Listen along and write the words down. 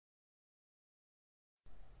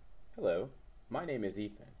Hello, my name is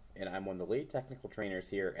Ethan, and I'm one of the lead technical trainers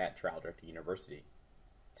here at TrialDirector University.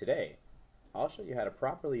 Today, I'll show you how to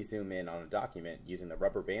properly zoom in on a document using the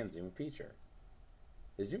rubber band zoom feature.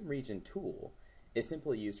 The zoom region tool is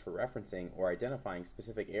simply used for referencing or identifying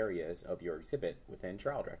specific areas of your exhibit within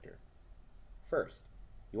TrialDirector. First,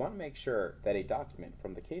 you want to make sure that a document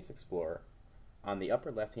from the Case Explorer on the upper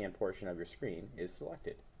left-hand portion of your screen is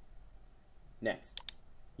selected. Next,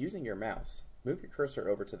 using your mouse, move your cursor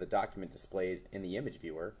over to the document displayed in the image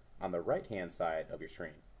viewer on the right-hand side of your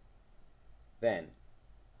screen. Then,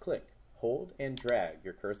 click, hold, and drag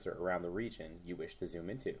your cursor around the region you wish to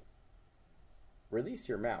zoom into. Release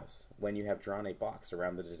your mouse when you have drawn a box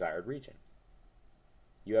around the desired region.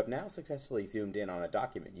 You have now successfully zoomed in on a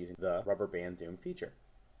document using the rubber band zoom feature.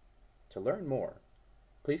 To learn more,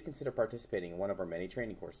 please consider participating in one of our many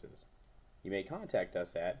training courses. You may contact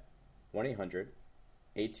us at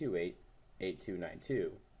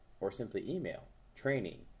 1-800-828-8292 or simply email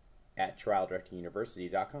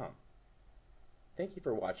training@trialdirectoruniversity.com. Thank you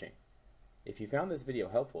for watching. If you found this video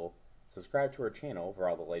helpful, subscribe to our channel for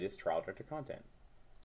all the latest TrialDirector content.